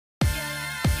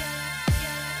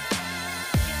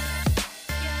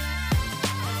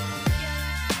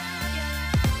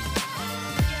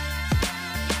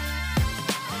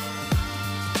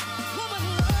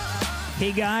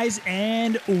Hey guys,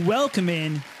 and welcome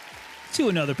in to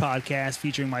another podcast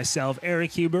featuring myself,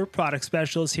 Eric Huber, product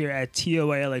specialist here at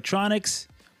TOA Electronics,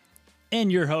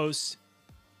 and your host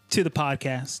to the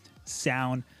podcast,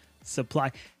 Sound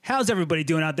Supply. How's everybody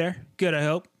doing out there? Good, I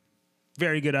hope.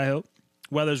 Very good, I hope.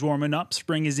 Weather's warming up,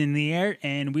 spring is in the air,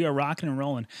 and we are rocking and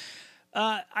rolling.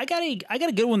 I got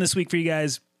a good one this week for you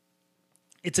guys.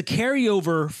 It's a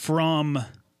carryover from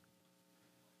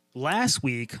last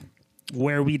week,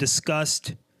 where we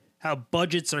discussed how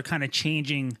budgets are kind of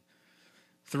changing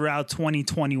throughout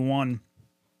 2021.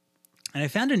 And I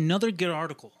found another good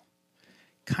article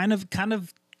kind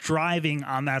of driving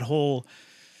on that whole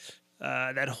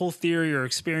theory or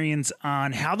experience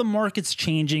on how the market's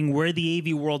changing, where the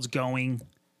AV world's going,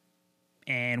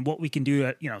 and what we can do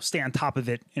to, stay on top of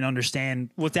it and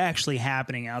understand what's actually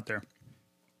happening out there.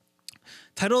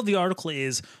 Title of the article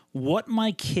is "What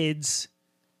My Kids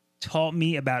Taught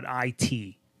Me About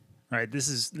IT." Right, this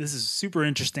is super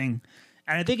interesting,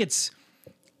 and I think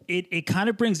it kind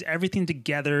of brings everything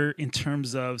together in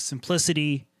terms of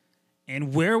simplicity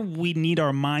and where we need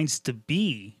our minds to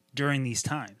be during these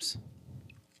times.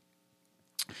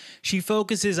 She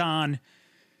focuses on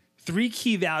 3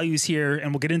 key values here,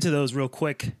 and we'll get into those real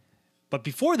quick. But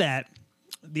before that,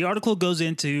 the article goes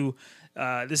into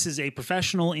this is a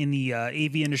professional in the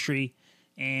AV industry,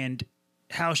 and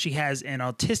how she has an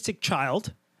autistic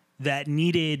child that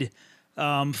needed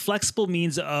flexible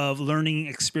means of learning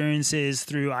experiences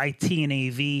through IT and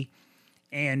AV,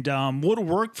 and what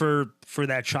worked for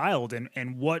that child,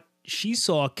 and what she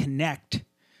saw connect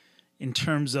in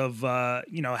terms of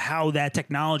how that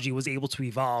technology was able to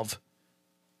evolve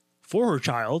for her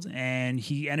child, and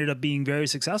he ended up being very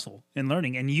successful in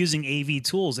learning and using AV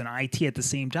tools and IT at the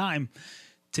same time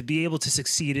to be able to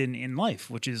succeed in life,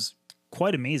 which is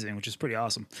quite amazing, which is pretty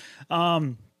awesome.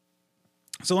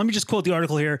 So let me just quote the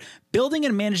article here. "Building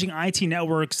and managing IT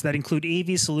networks that include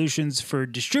AV solutions for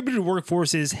distributed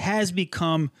workforces has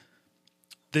become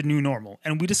the new normal."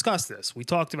 And we discussed this. We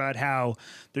talked about how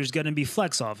there's going to be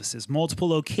flex offices, multiple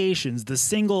locations. The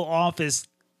single office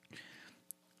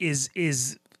is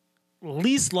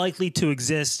least likely to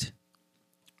exist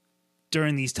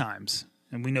during these times,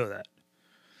 and we know that.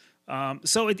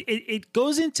 So it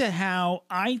goes into how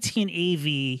IT and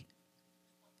AV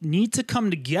need to come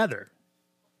together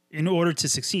in order to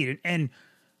succeed. And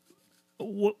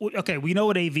okay, we know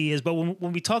what AV is, but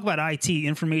when we talk about IT,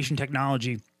 information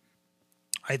technology,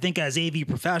 I think as AV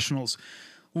professionals,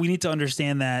 we need to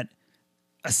understand that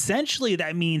essentially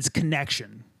that means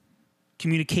connection,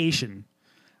 communication,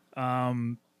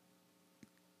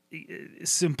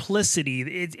 simplicity.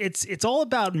 It's all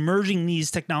about merging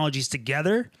these technologies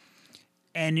together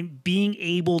and being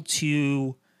able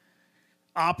to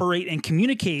operate and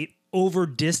communicate over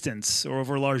distance or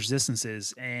over large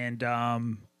distances. And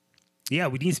we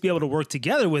need to be able to work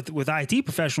together with IT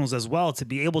professionals as well to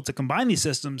be able to combine these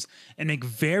systems and make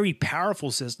very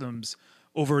powerful systems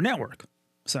over a network,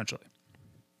 essentially.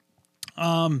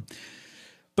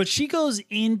 But she goes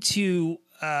into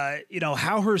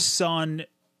how her son,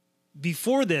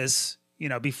 before this,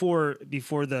 before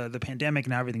the pandemic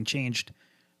and everything changed,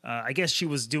 I guess she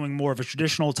was doing more of a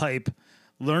traditional type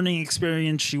learning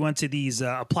experience. She went to these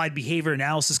applied behavior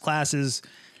analysis classes,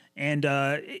 and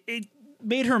it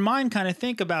made her mind kind of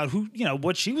think about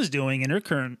what she was doing in her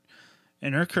current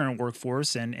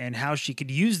workforce, and how she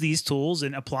could use these tools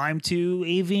and apply them to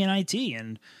AV and IT.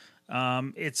 And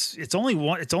it's only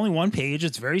one page.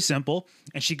 It's very simple,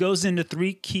 and she goes into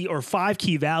 5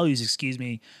 key values,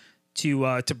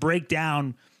 to break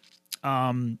down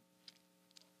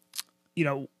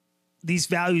these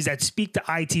values that speak to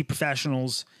IT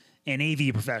professionals and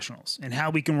AV professionals, and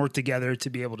how we can work together to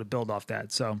be able to build off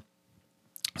that. So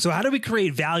how do we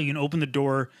create value and open the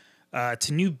door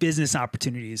to new business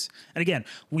opportunities? And again,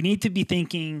 we need to be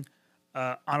thinking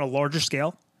on a larger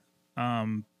scale.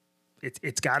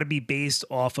 It's got to be based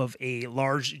off of a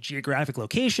large geographic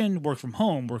location, work from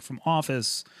home, work from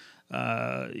office,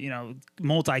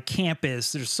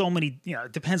 multi-campus. There's so many,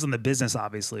 it depends on the business,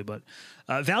 obviously, but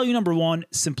value number 1,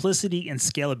 simplicity and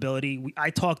scalability. I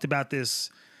talked about this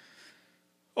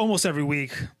almost every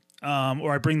week,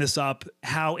 or I bring this up,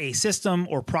 how a system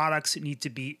or products need to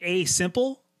be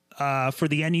simple for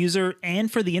the end user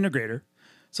and for the integrator.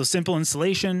 So simple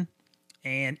installation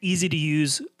and easy to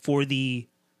use for the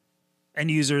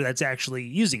end user that's actually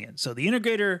using it. So the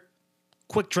integrator,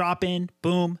 quick drop in,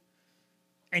 boom.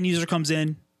 End user comes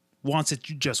in, wants it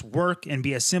to just work and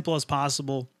be as simple as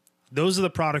possible. Those are the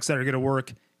products that are going to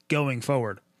work going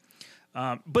forward.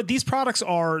 But these products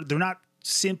they're not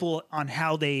simple on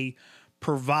how they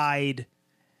provide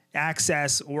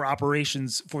access or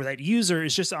operations for that user.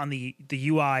 It's just on the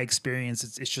UI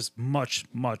experience. It's just much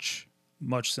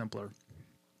simpler.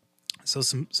 So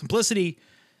simplicity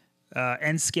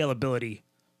and scalability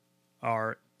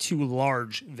are two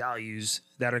large values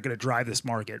that are going to drive this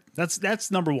market.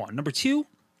 That's number one. Number two,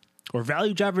 or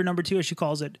value driver number two, as she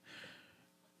calls it,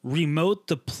 remote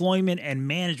deployment and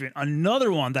management.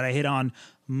 Another one that I hit on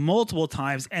multiple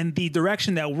times, and the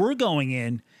direction that we're going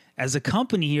in as a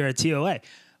company here at TOA.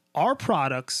 Our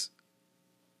products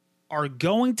are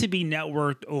going to be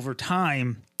networked over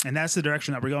time, and that's the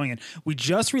direction that we're going in. We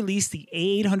just released the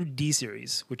A800D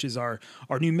series, which is our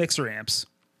new mixer amps,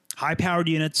 high-powered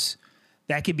units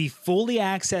that can be fully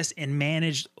accessed and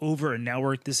managed over a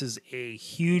network. This is a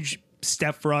huge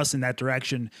step for us in that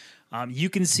direction. You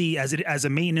can see as a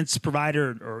maintenance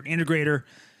provider or an integrator,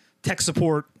 tech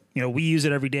support, we use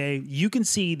it every day. You can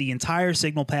see the entire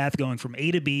signal path going from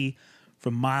A to B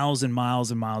from miles and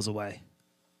miles and miles away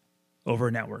over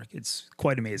a network. It's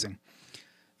quite amazing.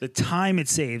 The time it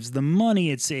saves, the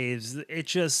money it saves,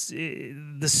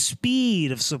 the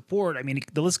speed of support. I mean,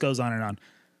 the list goes on and on.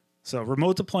 So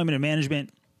remote deployment and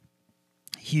management,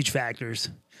 huge factors.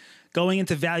 Going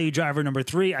into value driver number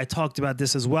three, I talked about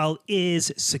this as well,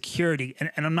 is security.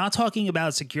 And I'm not talking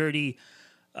about security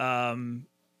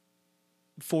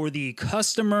for the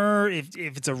customer, if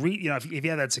it's if you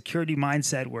have that security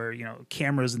mindset where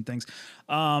cameras and things,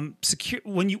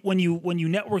 when you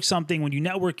network something, when you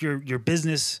network your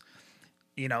business,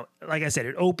 like I said,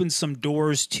 it opens some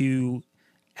doors to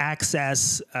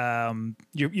access.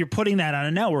 You're putting that on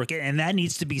a network, and that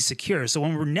needs to be secure. So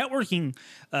when we're networking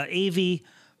AV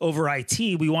over IT,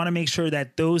 we want to make sure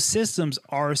that those systems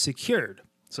are secured.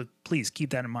 So please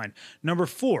keep that in mind. Number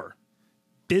four,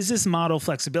 business model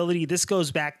flexibility. This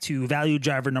goes back to value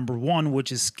driver number one,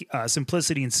 which is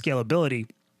simplicity and scalability.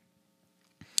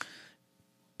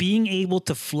 Being able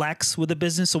to flex with a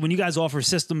business. So when you guys offer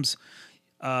systems,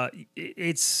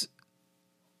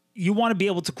 you want to be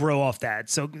able to grow off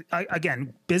that. So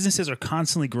again, businesses are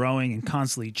constantly growing and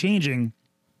constantly changing.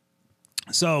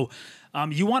 So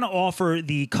you want to offer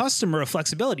the customer a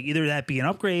flexibility, either that be an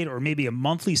upgrade or maybe a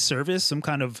monthly service, some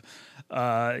kind of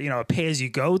a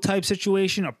pay-as-you-go type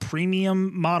situation, a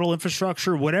premium model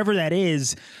infrastructure, whatever that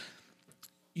is.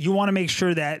 You want to make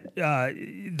sure that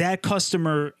that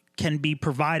customer can be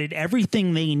provided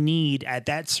everything they need at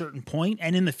that certain point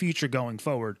and in the future going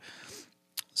forward.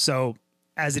 So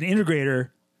as an integrator,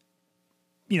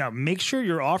 make sure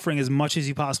you're offering as much as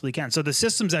you possibly can. So the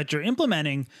systems that you're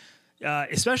implementing,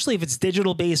 especially if it's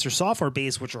digital-based or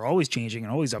software-based, which are always changing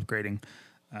and always upgrading,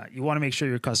 you want to make sure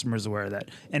your customer is aware of that.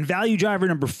 And value driver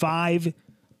number five,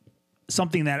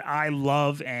 something that I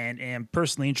love and am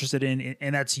personally interested in,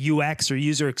 and that's UX or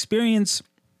user experience,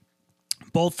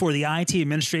 both for the IT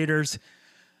administrators,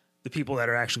 the people that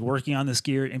are actually working on this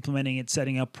gear, implementing it,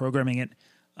 setting up, programming it,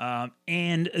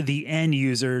 and the end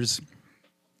users.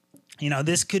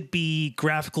 This could be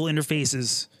graphical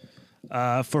interfaces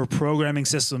for programming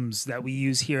systems that we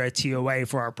use here at TOA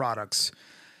for our products.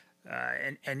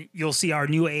 And you'll see our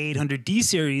new A800D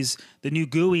series, the new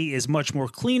GUI is much more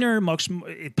cleaner,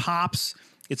 it pops.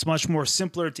 It's much more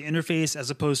simpler to interface as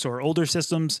opposed to our older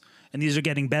systems. And these are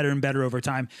getting better and better over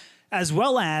time, as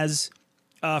well as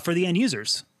for the end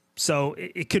users. So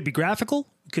it could be graphical,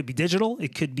 it could be digital,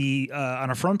 it could be on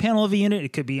a front panel of a unit,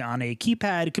 it could be on a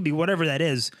keypad, it could be whatever that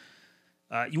is.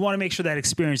 You want to make sure that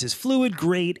experience is fluid,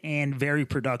 great, and very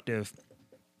productive.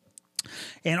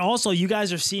 And also, you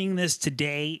guys are seeing this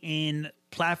today in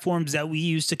platforms that we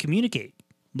use to communicate,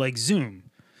 like Zoom,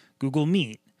 Google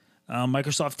Meet,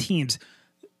 Microsoft Teams.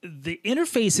 The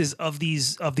interfaces of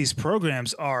these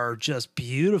programs are just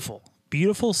beautiful.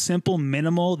 Beautiful, simple,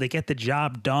 minimal. They get the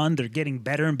job done. They're getting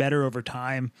better and better over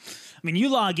time. I mean, you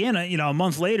log in, a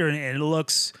month later, and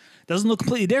it doesn't look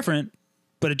completely different,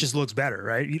 but it just looks better,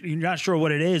 right? You're not sure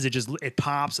what it is. It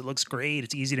pops. It looks great.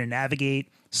 It's easy to navigate.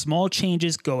 Small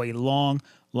changes go a long,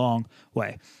 long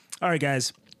way. All right,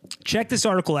 guys, check this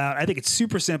article out. I think it's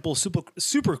super simple,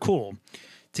 super cool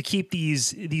to keep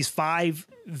these five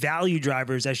value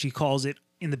drivers, as she calls it,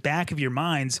 in the back of your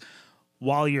minds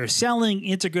while you're selling,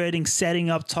 integrating, setting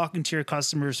up, talking to your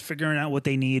customers, figuring out what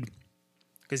they need,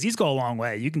 because these go a long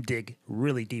way. You can dig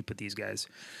really deep with these guys.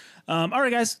 All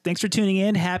right, guys, thanks for tuning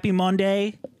in. Happy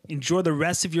Monday. Enjoy the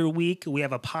rest of your week. We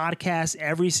have a podcast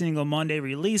every single Monday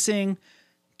releasing.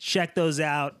 Check those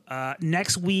out.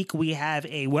 Next week, we have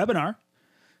a webinar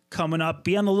coming up.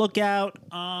 Be on the lookout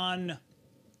on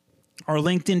our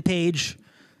LinkedIn page.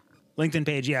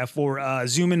 For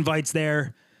Zoom invites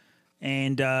there.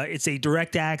 And it's a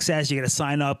direct access. You got to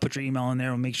sign up, put your email in there.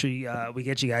 We'll make sure we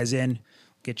get you guys in,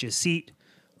 get you a seat.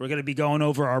 We're going to be going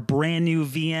over our brand new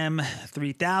VM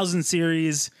 3000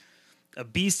 series, a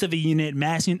beast of a unit,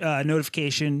 mass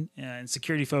notification, and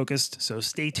security focused. So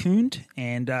stay tuned,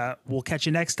 and we'll catch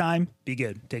you next time. Be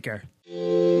good. Take care.